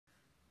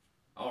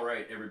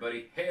Alright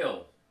everybody,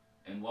 hail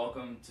and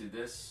welcome to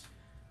this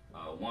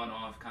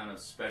one-off kind of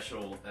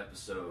special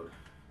episode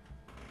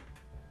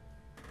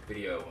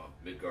video of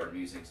Midgard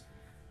Musings.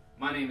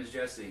 My name is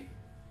Jesse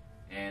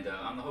and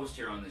I'm the host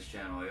here on this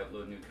channel. I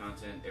upload new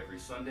content every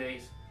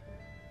Sundays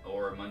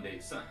or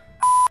Mondays.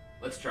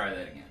 Let's try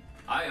that again.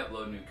 I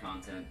upload new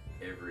content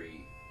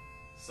every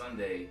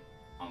Sunday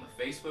on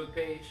the Facebook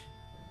page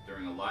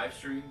during a live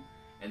stream,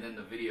 and then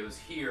the videos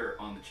here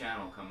on the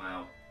channel come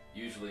out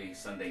usually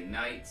Sunday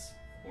nights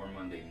or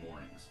Monday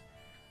mornings.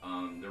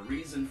 The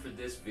reason for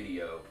this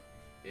video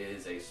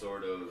is a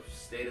sort of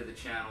state of the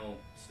channel,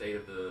 state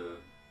of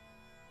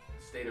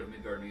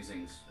Midgard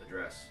Musings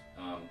address.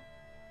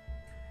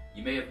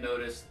 You may have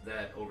noticed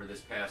that over this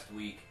past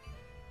week,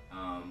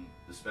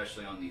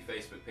 especially on the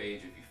Facebook page,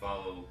 if you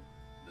follow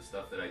the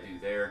stuff that I do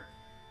there,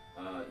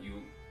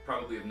 you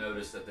probably have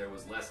noticed that there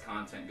was less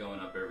content going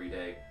up every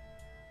day.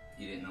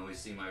 You didn't always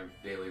see my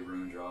daily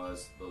rune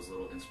draws, those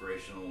little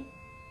inspirational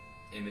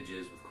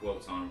images with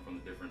quotes on them from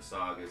the different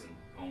sagas and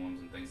poems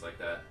and things like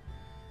that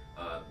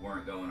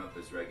weren't going up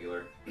as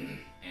regular.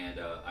 And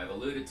I've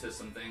alluded to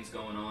some things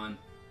going on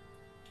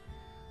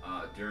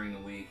during the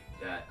week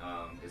that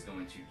is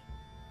going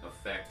to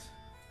affect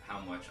how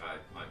much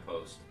I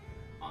post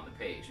on the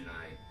page. And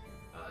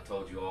I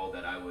told you all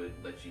that I would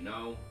let you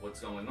know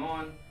what's going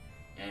on,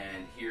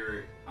 and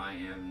here I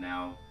am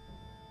now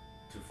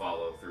to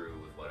follow through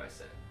with what I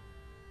said.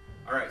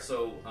 Alright,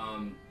 so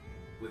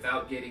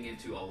without getting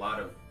into a lot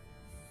of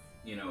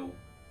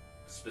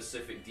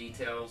specific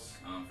details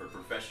for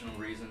professional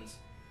reasons,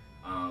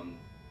 I'm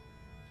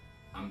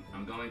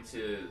going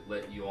to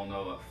let you all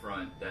know up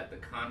front that the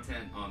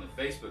content on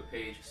the Facebook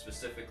page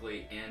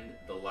specifically and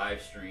the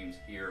live streams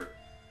here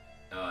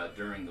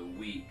during the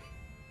week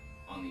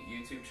on the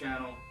YouTube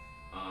channel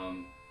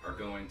are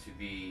going to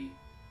be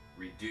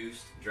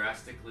reduced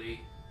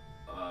drastically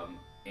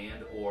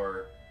and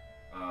or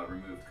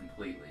removed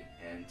completely.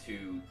 And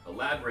to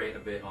elaborate a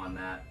bit on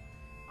that,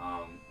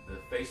 the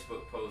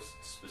Facebook posts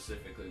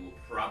specifically will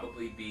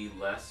probably be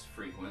less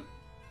frequent,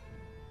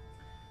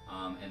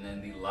 and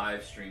then the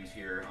live streams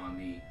here on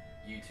the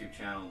YouTube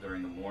channel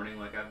during the morning,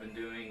 like I've been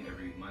doing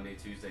every Monday,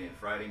 Tuesday, and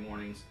Friday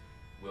mornings,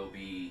 will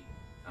be,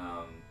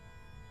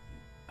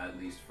 at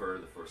least for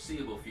the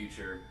foreseeable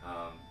future,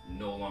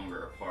 no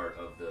longer a part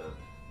of the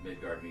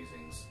Midgard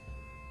Musings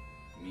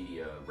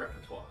media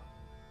repertoire.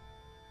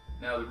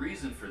 Now, the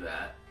reason for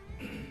that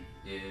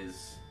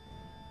is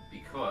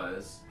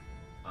because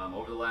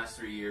over the last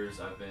 3 years,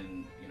 I've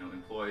been,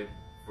 employed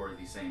for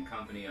the same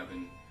company. I've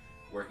been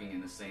working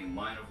in the same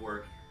line of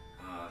work,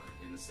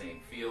 in the same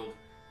field,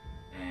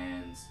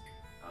 and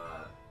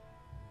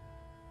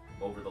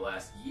over the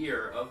last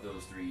year of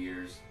those 3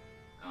 years,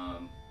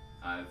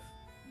 I've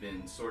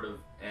been sort of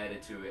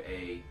added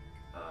to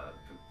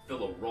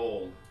fill a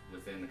role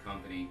within the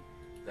company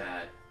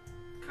that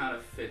kind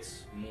of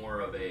fits more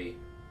of a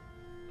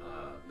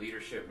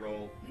leadership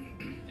role,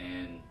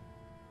 and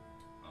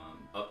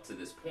up to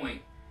this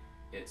point,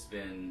 it's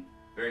been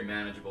very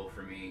manageable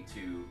for me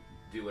to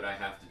do what I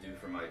have to do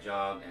for my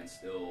job and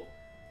still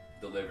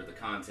deliver the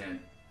content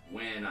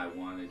when I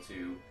wanted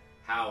to,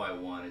 how I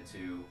wanted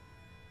to,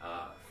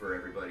 for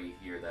everybody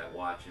here that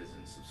watches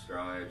and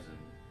subscribes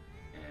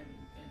and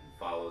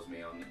follows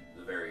me on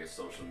the various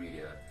social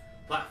media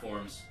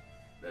platforms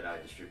that I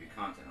distribute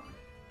content on.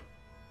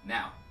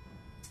 Now,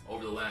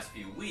 over the last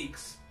few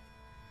weeks,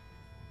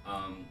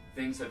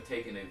 things have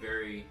taken a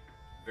very,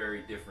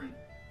 very different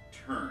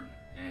turn,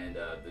 and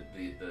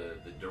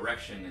the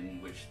direction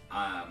in which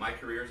my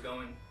career is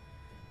going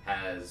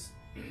has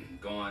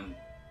gone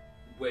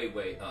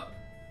way up.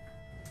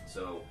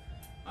 So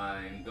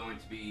I'm going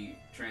to be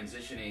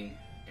transitioning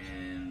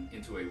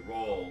into a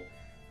role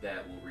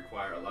that will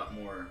require a lot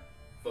more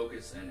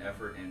focus and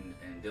effort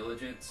and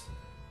diligence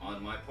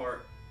on my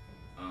part.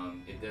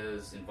 It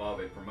does involve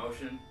a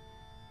promotion,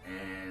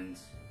 and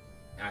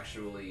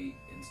actually,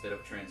 instead of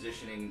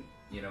transitioning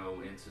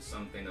into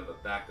something of a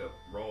backup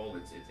role,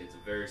 it's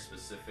a very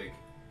specific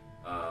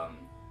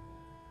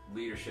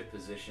leadership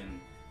position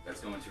that's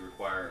going to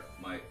require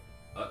my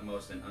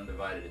utmost and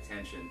undivided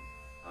attention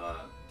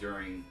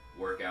during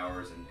work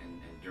hours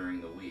and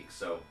during the week.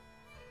 So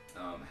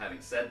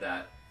having said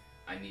that,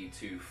 I need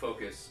to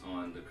focus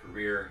on the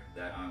career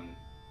that I'm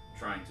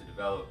trying to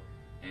develop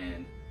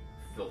and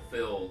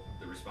fulfill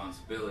the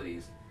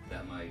responsibilities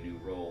that my new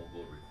role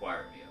will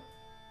require me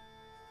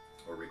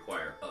of, or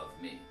require of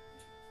me,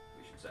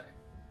 we should say.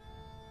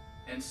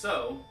 And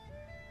so,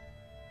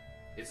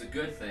 it's a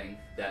good thing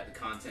that the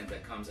content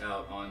that comes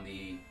out on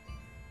the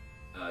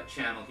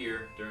channel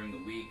here during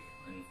the week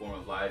in the form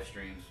of live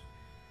streams,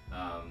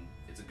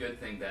 it's a good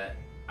thing that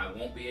I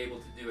won't be able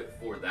to do it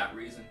for that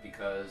reason,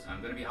 because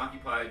I'm going to be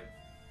occupied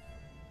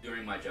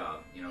doing my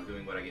job,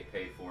 doing what I get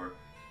paid for,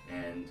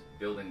 and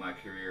building my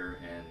career,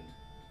 and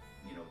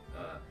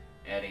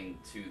adding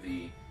to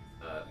the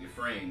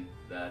frame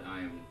that I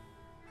am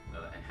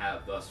and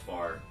have thus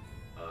far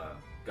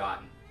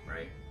gotten,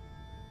 right?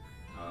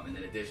 In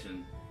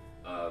addition,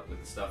 with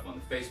the stuff on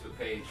the Facebook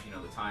page,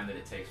 the time that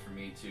it takes for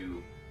me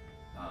to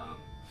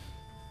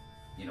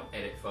you know,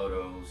 edit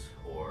photos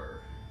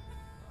or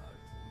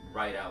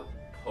write out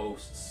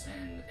posts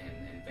and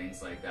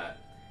things like that.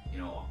 You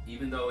know,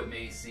 even though it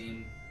may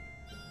seem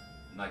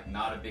like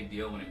not a big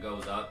deal when it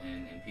goes up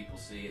and people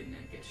see it and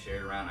it gets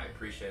shared around, I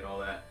appreciate all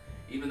that.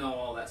 Even though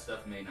all that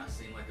stuff may not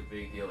seem like a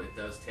big deal, it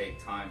does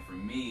take time for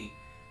me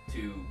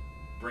to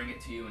bring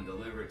it to you and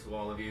deliver it to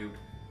all of you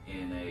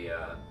in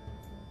a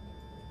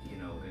you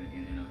know,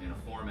 in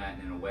a format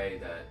and in a way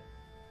that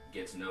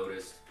gets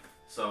noticed.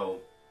 So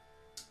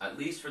at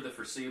least for the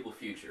foreseeable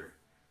future,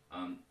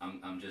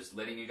 I'm just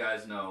letting you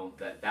guys know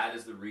that that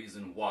is the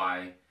reason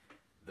why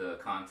the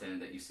content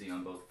that you see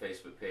on both the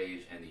Facebook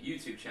page and the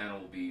YouTube channel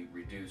will be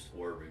reduced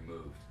or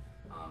removed.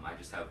 I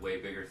just have way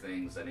bigger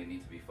things that I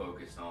need to be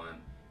focused on,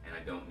 and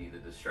I don't need the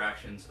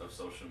distractions of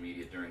social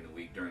media during the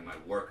week, during my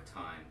work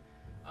time,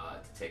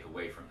 to take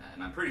away from that.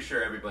 And I'm pretty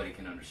sure everybody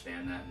can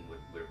understand that and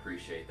would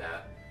appreciate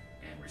that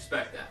and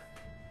respect that.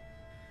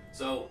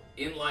 So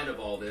in light of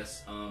all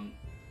this,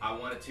 I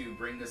wanted to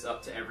bring this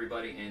up to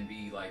everybody and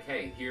be like,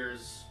 hey,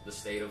 here's the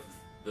state of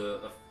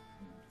the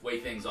way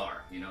things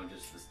are. You know,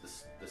 just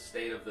the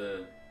state of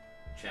the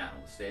channel,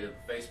 the state of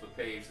the Facebook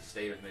page, the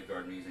state of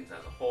Midgard Musings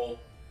as a whole,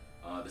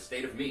 the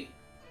state of me.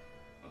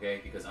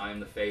 Okay, because I am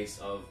the face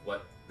of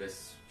what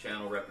this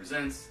channel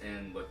represents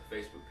and what the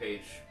Facebook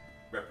page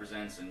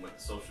represents and what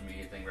the social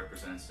media thing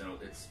represents. You know,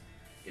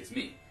 it's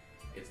me.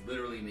 It's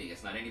literally me.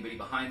 It's not anybody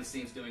behind the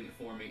scenes doing it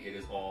for me. It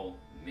is all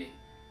me.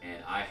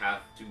 And I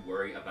have to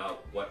worry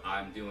about what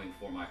I'm doing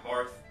for my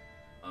hearth,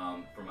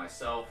 for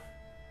myself,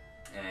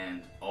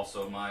 and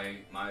also my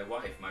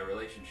wife, my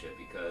relationship,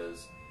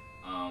 because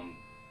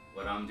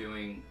what I'm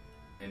doing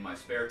in my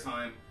spare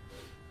time,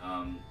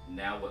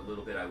 now what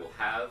little bit I will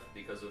have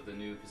because of the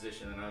new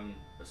position that I'm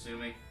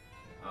assuming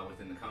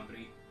within the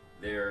company,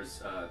 there's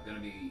going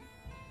to be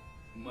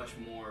much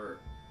more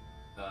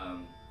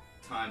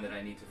time that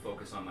I need to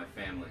focus on my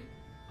family.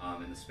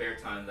 And the spare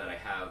time that I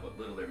have, what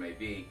little there may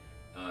be,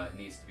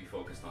 needs to be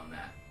focused on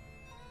that.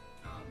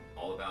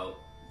 All about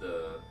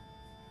the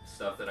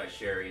stuff that I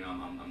share, you know,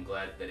 I'm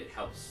glad that it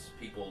helps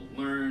people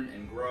learn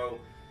and grow,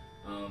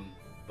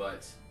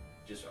 but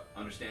just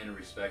understand and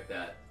respect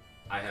that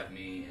I have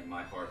me and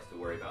my heart to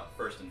worry about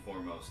first and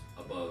foremost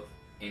above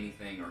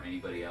anything or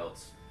anybody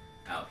else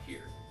out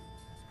here.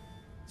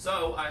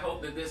 So I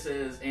hope that this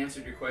has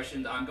answered your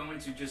question. I'm going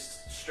to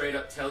just straight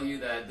up tell you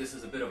that this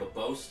is a bit of a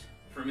boast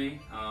for me.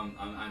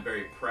 I'm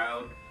very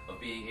proud of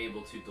being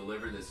able to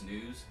deliver this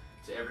news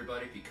to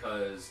everybody,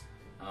 because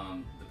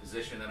the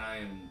position that I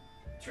am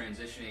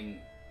transitioning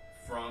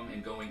from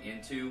and going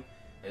into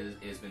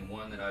has been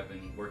one that I've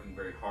been working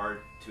very hard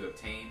to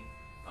obtain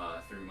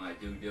through my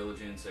due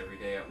diligence every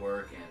day at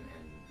work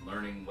and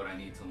learning what I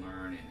need to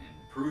learn and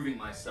proving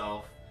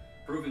myself,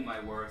 proving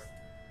my worth.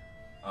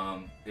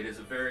 It is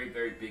a very,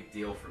 very big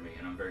deal for me,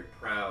 and I'm very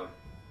proud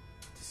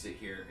to sit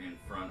here in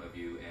front of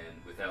you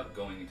and, without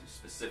going into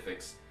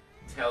specifics,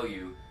 tell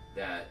you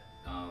that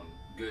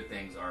good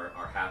things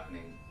are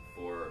happening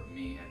for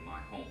me and my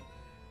home.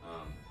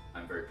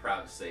 I'm very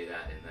proud to say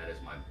that, and that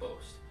is my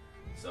boast.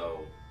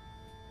 So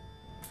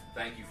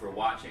thank you for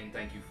watching,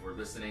 thank you for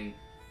listening,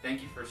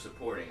 thank you for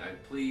supporting. I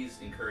please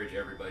encourage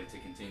everybody to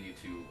continue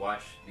to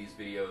watch these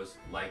videos,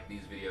 like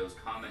these videos,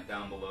 comment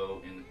down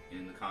below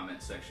in the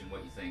comment section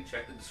what you think.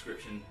 Check the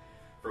description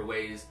for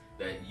ways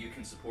that you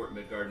can support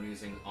Midgard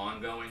Musings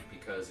ongoing,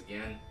 because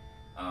again,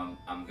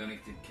 I'm going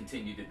to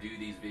continue to do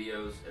these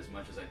videos as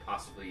much as I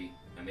possibly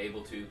am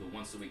able to. The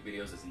once a week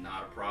videos is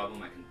not a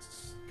problem. I can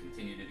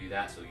continue to do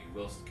that, so you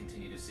will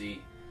continue to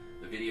see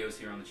the videos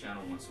here on the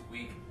channel once a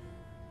week.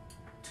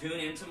 Tune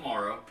in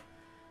tomorrow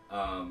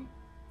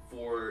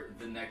for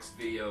the next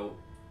video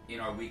in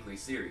our weekly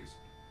series.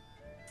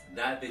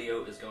 That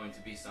video is going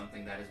to be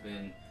something that has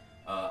been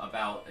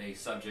about a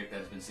subject that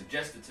has been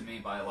suggested to me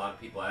by a lot of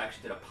people. I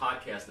actually did a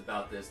podcast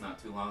about this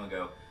not too long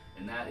ago,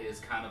 and that is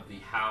kind of the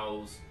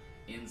hows,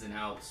 ins and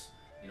outs,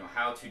 you know,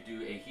 how to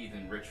do a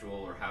heathen ritual,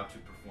 or how to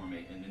perform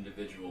an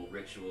individual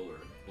ritual, or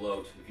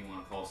bloat, if you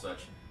want to call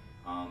such.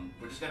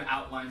 We're just going to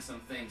outline some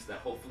things that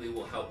hopefully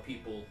will help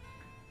people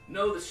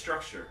know the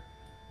structure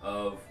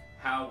of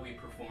how we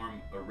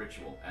perform a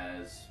ritual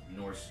as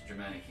Norse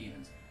Germanic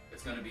heathens.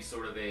 It's going to be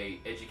sort of a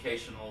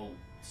educational,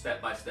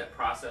 step-by-step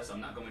process. I'm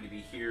not going to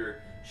be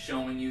here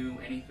showing you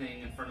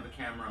anything in front of a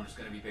camera. I'm just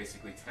going to be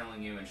basically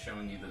telling you and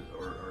showing you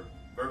or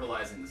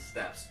verbalizing the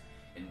steps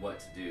in what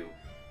to do.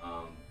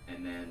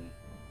 And then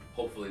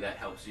hopefully that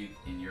helps you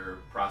in your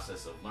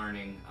process of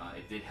learning.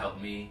 It did help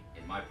me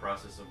in my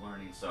process of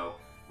learning, so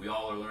we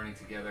all are learning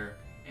together,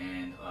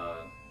 and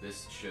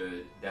this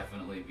should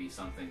definitely be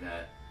something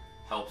that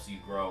helps you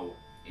grow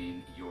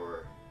in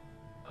your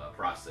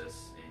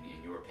process and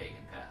in your pagan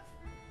path.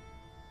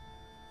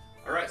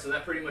 Alright, so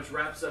that pretty much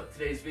wraps up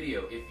today's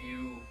video. If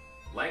you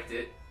liked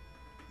it,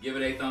 give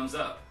it a thumbs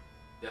up.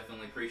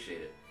 Definitely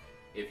appreciate it.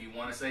 If you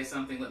want to say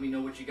something, let me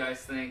know what you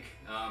guys think.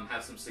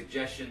 Have some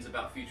suggestions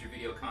about future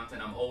video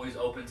content. I'm always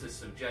open to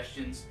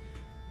suggestions.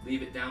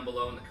 Leave it down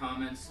below in the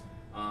comments.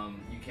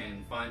 You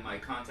can find my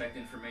contact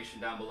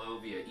information down below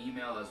via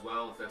email as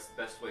well, if that's the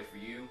best way for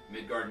you.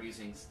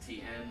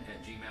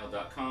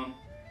 midgardmusingstn@gmail.com.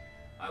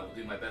 I will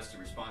do my best to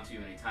respond to you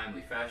in a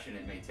timely fashion.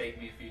 It may take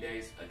me a few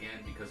days,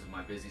 again, because of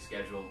my busy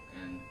schedule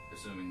and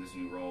assuming this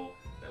new role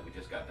that we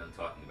just got done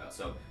talking about.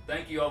 So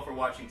thank you all for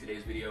watching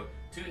today's video.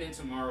 Tune in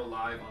tomorrow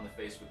live on the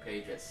Facebook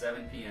page at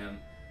 7 p.m.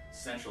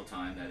 Central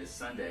Time. That is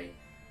Sunday,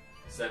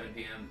 7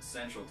 p.m.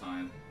 Central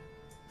Time,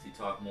 to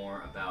talk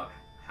more about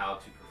how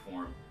to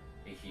perform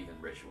a heathen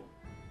ritual.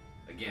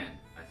 Again,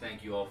 I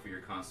thank you all for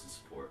your constant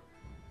support.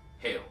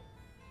 Hail,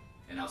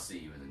 and I'll see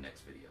you in the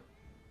next video.